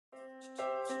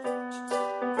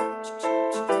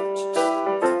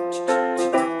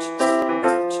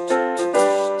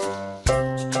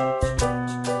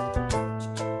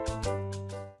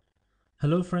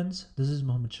Hello friends, this is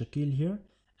Mohammed Shakil here,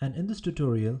 and in this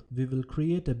tutorial we will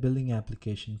create a billing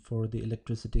application for the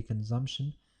electricity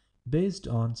consumption based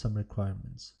on some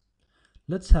requirements.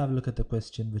 Let's have a look at the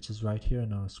question which is right here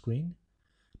on our screen.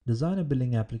 Design a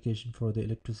billing application for the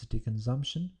electricity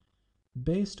consumption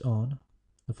based on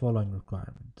the following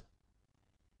requirement.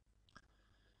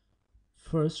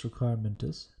 First requirement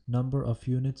is number of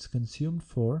units consumed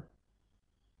for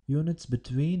units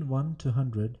between 1 to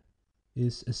 100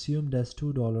 is assumed as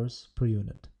 $2 per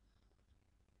unit,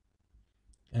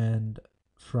 and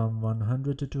from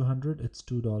 100 to 200 it's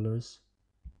 $2,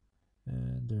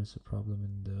 and there's a problem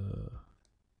in the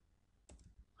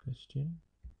question.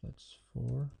 That's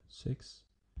 4, 6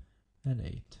 and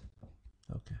 8.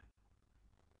 Okay,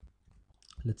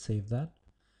 let's save that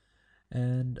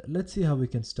and let's see how we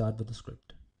can start with the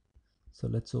script. So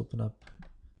let's open up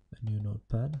a new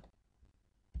notepad.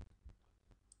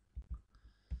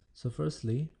 So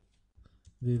firstly,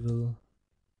 we will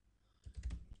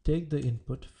take the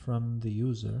input from the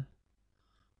user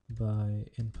by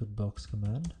input box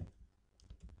command.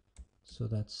 So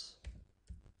that's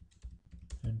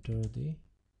enter the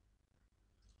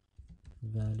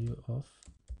value of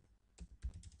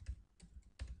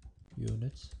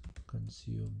units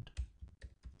consumed.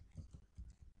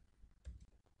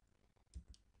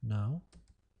 Now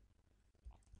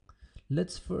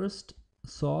let's first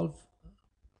solve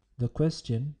the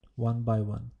question one by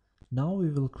one. Now we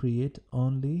will create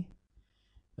only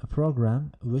a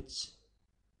program which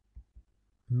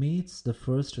meets the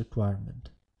first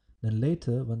requirement. Then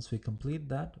later, once we complete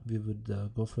that, we would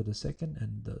go for the second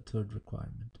and the third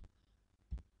requirement.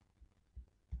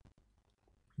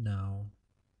 Now,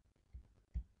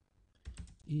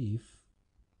 if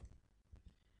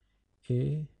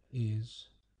A is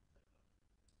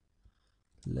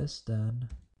less than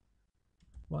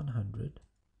 100,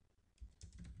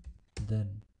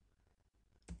 then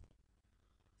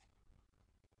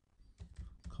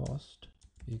cost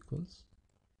equals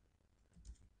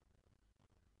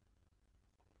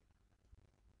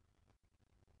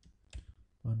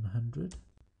 $100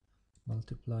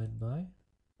 multiplied by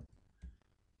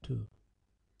 2.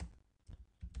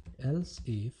 Else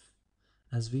if,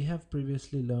 as we have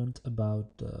previously learned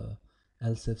about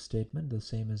else if statement, the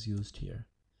same is used here.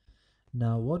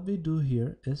 Now what we do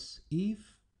here is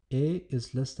if A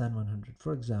is less than 100,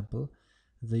 for example,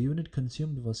 the unit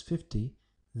consumed was 50,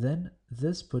 then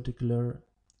this particular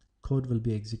code will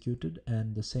be executed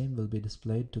and the same will be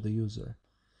displayed to the user.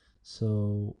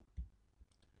 So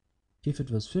if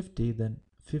it was 50, then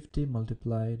 50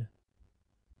 multiplied,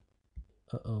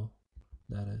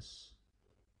 that is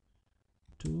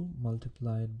 2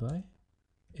 multiplied by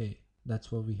A.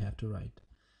 That's what we have to write.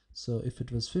 So if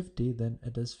it was 50, then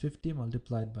it is 50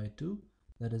 multiplied by 2,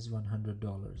 that is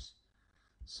 $100.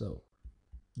 So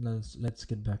let's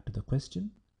get back to the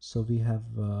question. So we have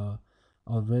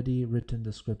already written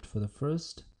the script for the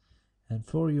first, and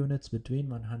 4 units between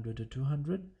 100 to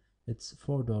 200, it's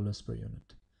 $4 per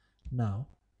unit. Now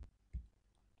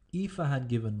if I had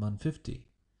given 150,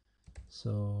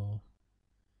 so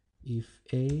if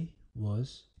A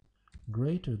was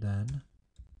greater than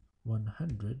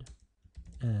 100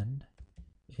 and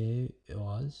A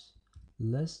was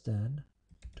less than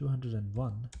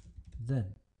 201,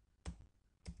 then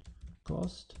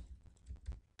cost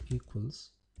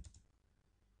equals,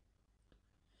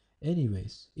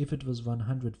 anyways, if it was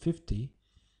 150,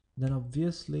 then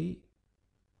obviously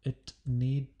it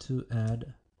need to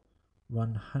add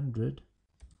 100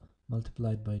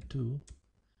 multiplied by 2,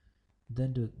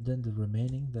 then the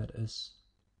remaining, that is,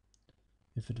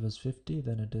 if it was 50,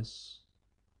 then it is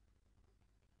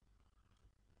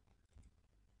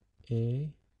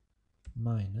A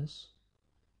minus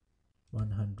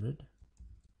 100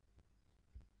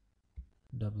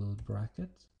 double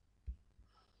bracket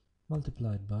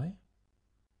multiplied by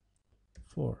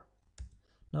 4.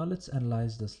 Now let's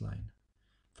analyze this line.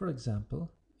 For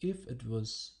example, if it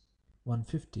was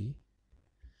 150,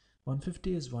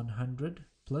 150 is 100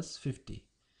 plus 50.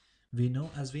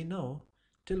 As we know,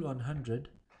 till 100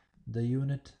 the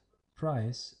unit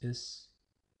price is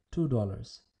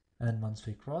 $2, and once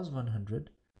we cross 100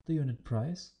 the unit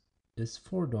price is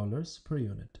 $4 per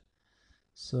unit.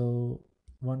 So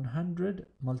 100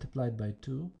 multiplied by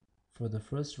 2 for the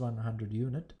first 100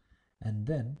 unit, and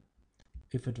then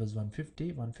if it was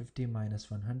 150, 150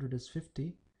 minus 100 is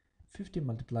 50. 50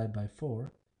 multiplied by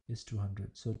 4 is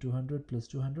 200. So 200 plus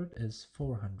 200 is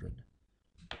 400.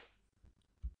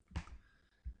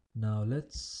 Now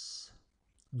let's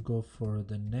go for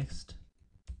the next,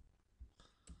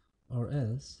 or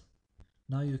else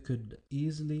now you could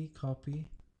easily copy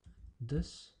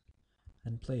this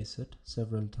and place it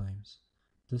several times.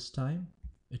 This time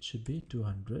it should be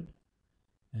 200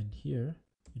 and here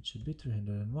it should be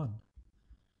 301.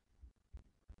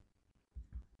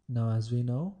 Now as we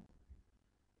know,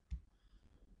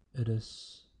 it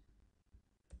is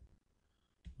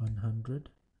 100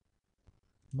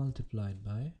 multiplied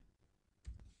by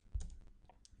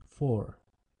 4.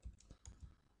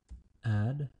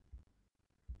 Add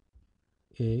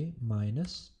a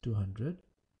minus 200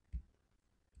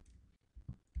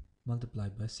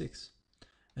 multiplied by 6,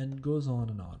 and it goes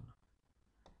on and on.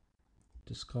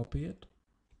 Just copy it,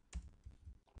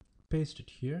 paste it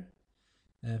here,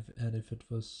 and if it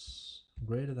was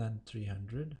greater than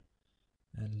 300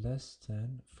 and less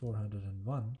than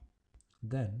 401,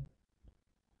 then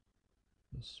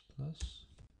this plus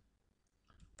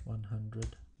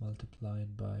 100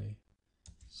 multiplied by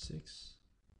 6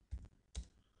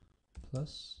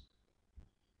 plus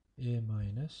a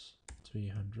minus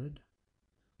 300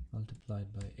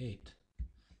 multiplied by 8.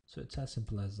 So it's as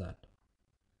simple as that.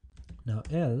 Now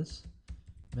else,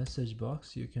 message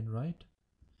box, you can write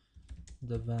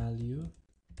the value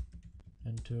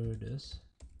entered is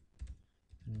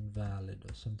invalid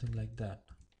or something like that.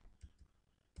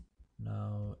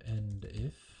 Now end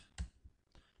if,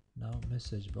 now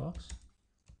message box,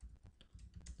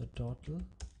 the total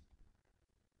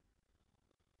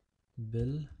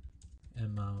bill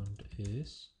amount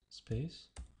is space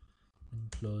and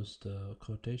close the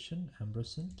quotation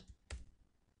ampersand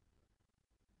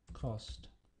cost.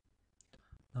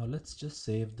 Now let's just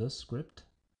save the script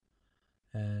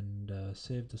and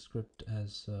save the script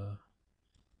as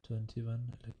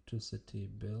 21 electricity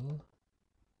bill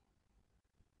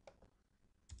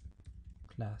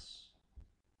class.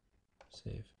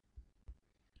 Save.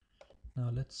 Now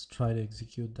let's try to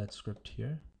execute that script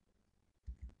here.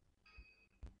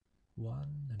 1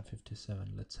 and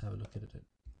 57. Let's have a look at it.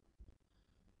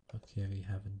 Okay, we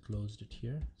haven't closed it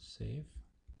here. Save.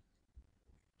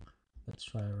 Let's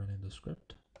try running the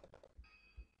script.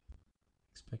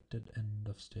 Expected end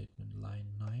of statement, line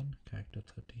 9, character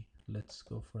 30. Let's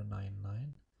go for 9,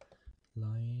 9.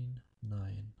 Line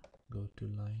 9. Go to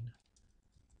line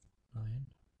 9.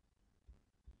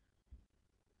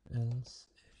 Else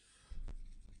if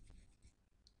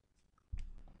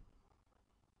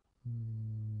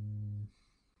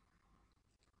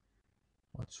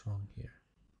what's wrong here?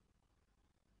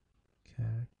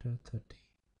 Character 30.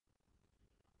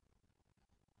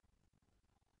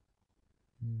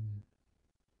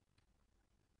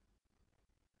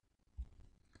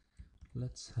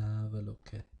 Let's have a look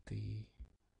at the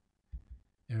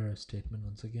error statement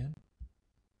once again.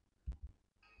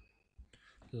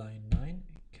 Line 9,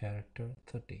 character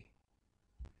 30.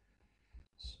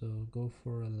 So go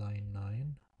for a line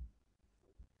 9,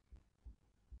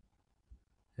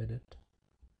 edit,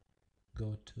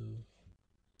 go to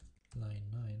line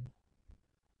 9,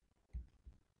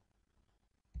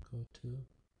 go to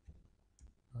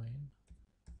 9,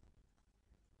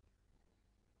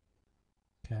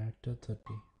 character 30.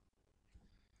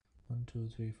 1 2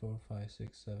 3 4 5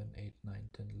 6 7 8 9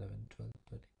 10 11 12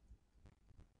 30.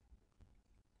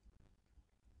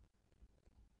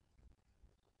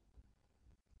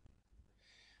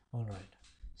 All right,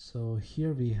 so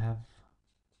here we have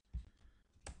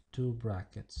two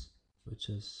brackets, which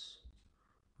is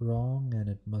wrong, and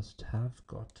it must have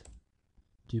got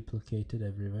duplicated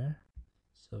everywhere.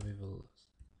 So we will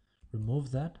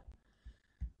remove that,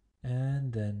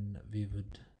 and then we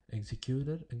would execute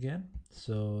it again.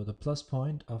 So the plus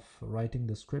point of writing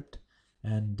the script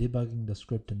and debugging the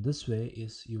script in this way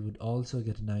is you would also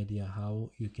get an idea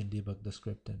how you can debug the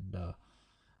script and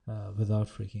without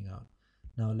freaking out.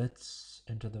 Now let's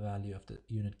enter the value of the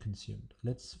unit consumed.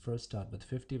 Let's first start with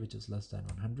 50, which is less than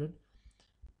 100.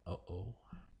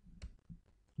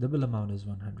 The bill amount is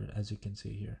 100, as you can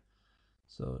see here.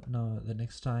 So now the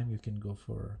next time you can go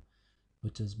for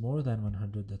which is more than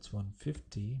 100, that's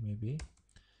 150 maybe.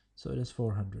 So it is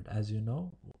 400. As you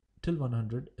know, till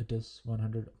 100 it is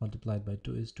 100 multiplied by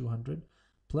 2 is 200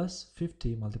 plus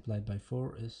 50 multiplied by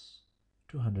 4 is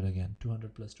 200 again.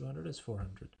 200 plus 200 is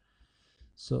 400.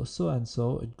 So and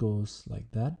so it goes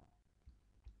like that.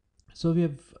 So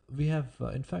we have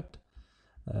in fact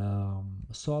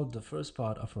solved the first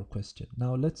part of our question.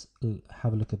 Now let's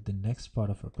have a look at the next part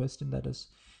of our question, that is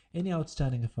any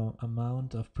outstanding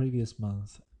amount of previous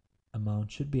month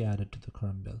amount should be added to the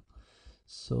current bill.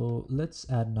 So let's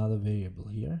add another variable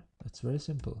here. That's very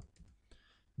simple.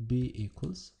 B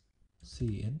equals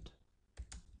C int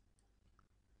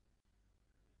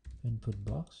input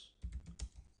box,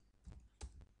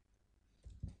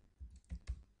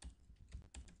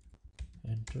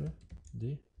 enter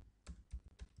the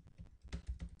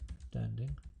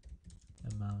standing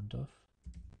amount of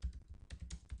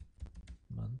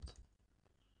month.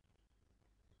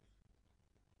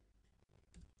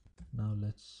 Now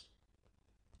let's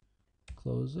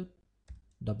close it,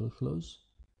 double close,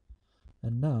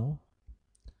 and now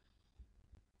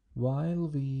while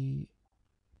we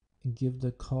give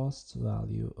the cost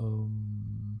value,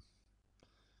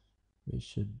 we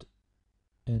should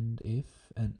end if,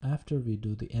 and after we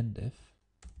do the end if,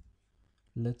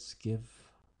 let's give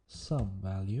some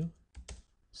value,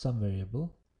 some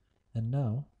variable, and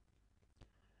now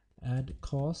add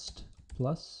cost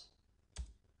plus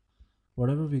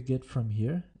whatever we get from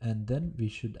here, and then we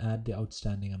should add the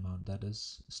outstanding amount that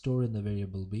is stored in the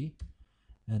variable b.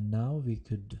 And now we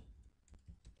could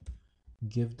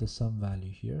give the sum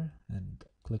value here and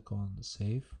click on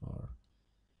save, or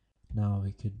now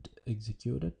we could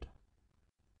execute it.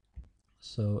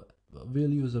 So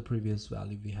we'll use the previous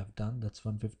value we have done, that's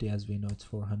 150, as we know it's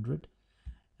 400,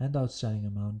 and the outstanding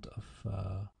amount of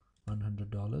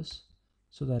 $100.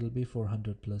 So that'll be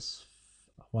 400 plus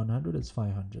 100 is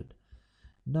 500.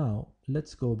 Now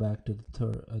let's go back to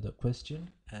the question,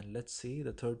 and let's see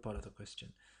the third part of the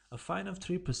question. A fine of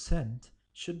 3%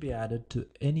 should be added to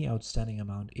any outstanding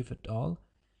amount, if at all,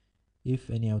 if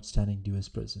any outstanding due is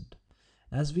present.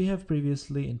 As we have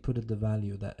previously inputted the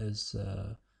value, that is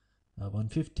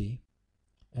 150,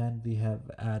 and we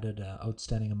have added an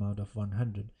outstanding amount of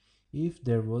 100. If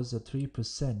there was a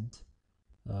 3%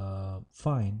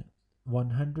 fine,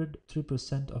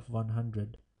 3% of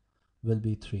 100 will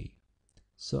be 3.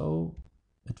 So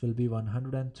it will be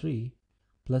 103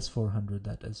 plus 400,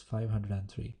 that is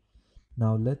 503.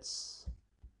 Now let's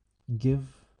give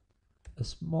a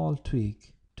small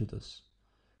tweak to this.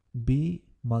 B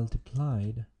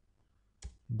multiplied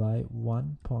by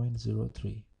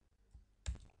 1.03.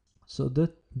 So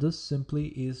this simply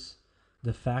is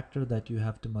the factor that you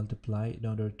have to multiply in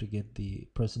order to get the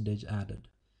percentage added.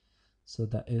 So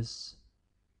that is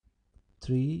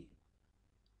 3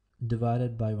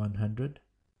 divided by 100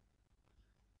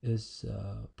 is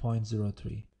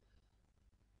 0.03.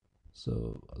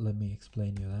 So let me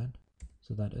explain you that.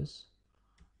 So that is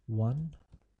 1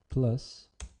 plus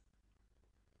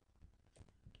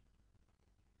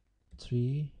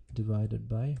 3 divided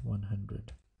by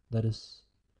 100, that is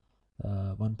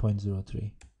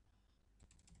 1.03.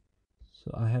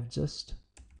 So I have just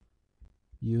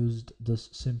used this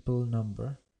simple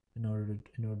number in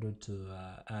order to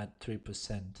add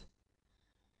 3%.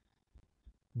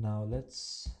 Now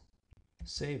let's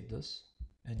save this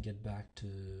and get back to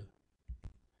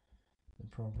the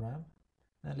program,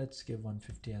 and let's give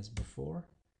 150 as before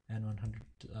and 100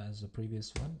 as the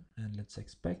previous one, and let's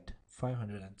expect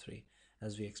 503.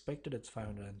 As we expected, it's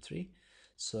 503.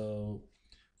 So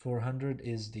 400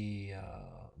 is the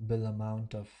bill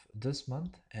amount of this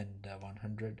month, and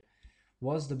 100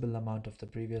 was the bill amount of the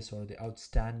previous, or the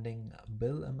outstanding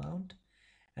bill amount,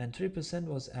 and 3%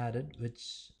 was added,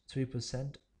 which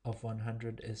 3% of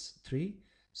 100 is 3.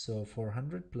 So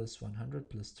 400 plus 100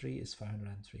 plus 3 is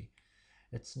 503.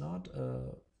 It's not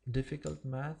a difficult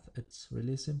math, it's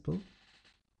really simple,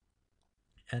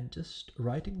 and just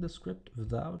writing the script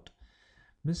without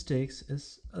mistakes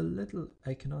is a little,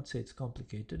 I cannot say it's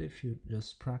complicated. If you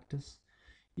just practice,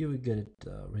 you will get it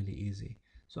really easy.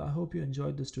 So I hope you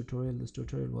enjoyed this tutorial. This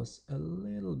tutorial was a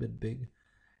little bit big,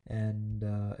 and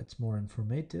it's more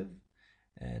informative,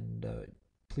 and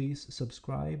please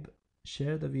subscribe,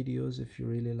 share the videos if you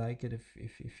really like it,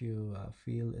 if you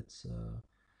feel it's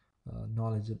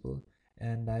knowledgeable,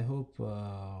 and I hope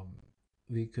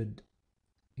we could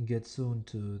get soon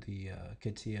to the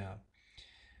Catia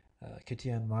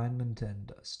environment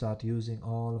and start using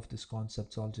all of these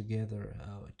concepts all together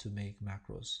to make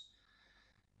macros.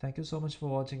 Thank you so much for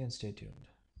watching, and stay tuned.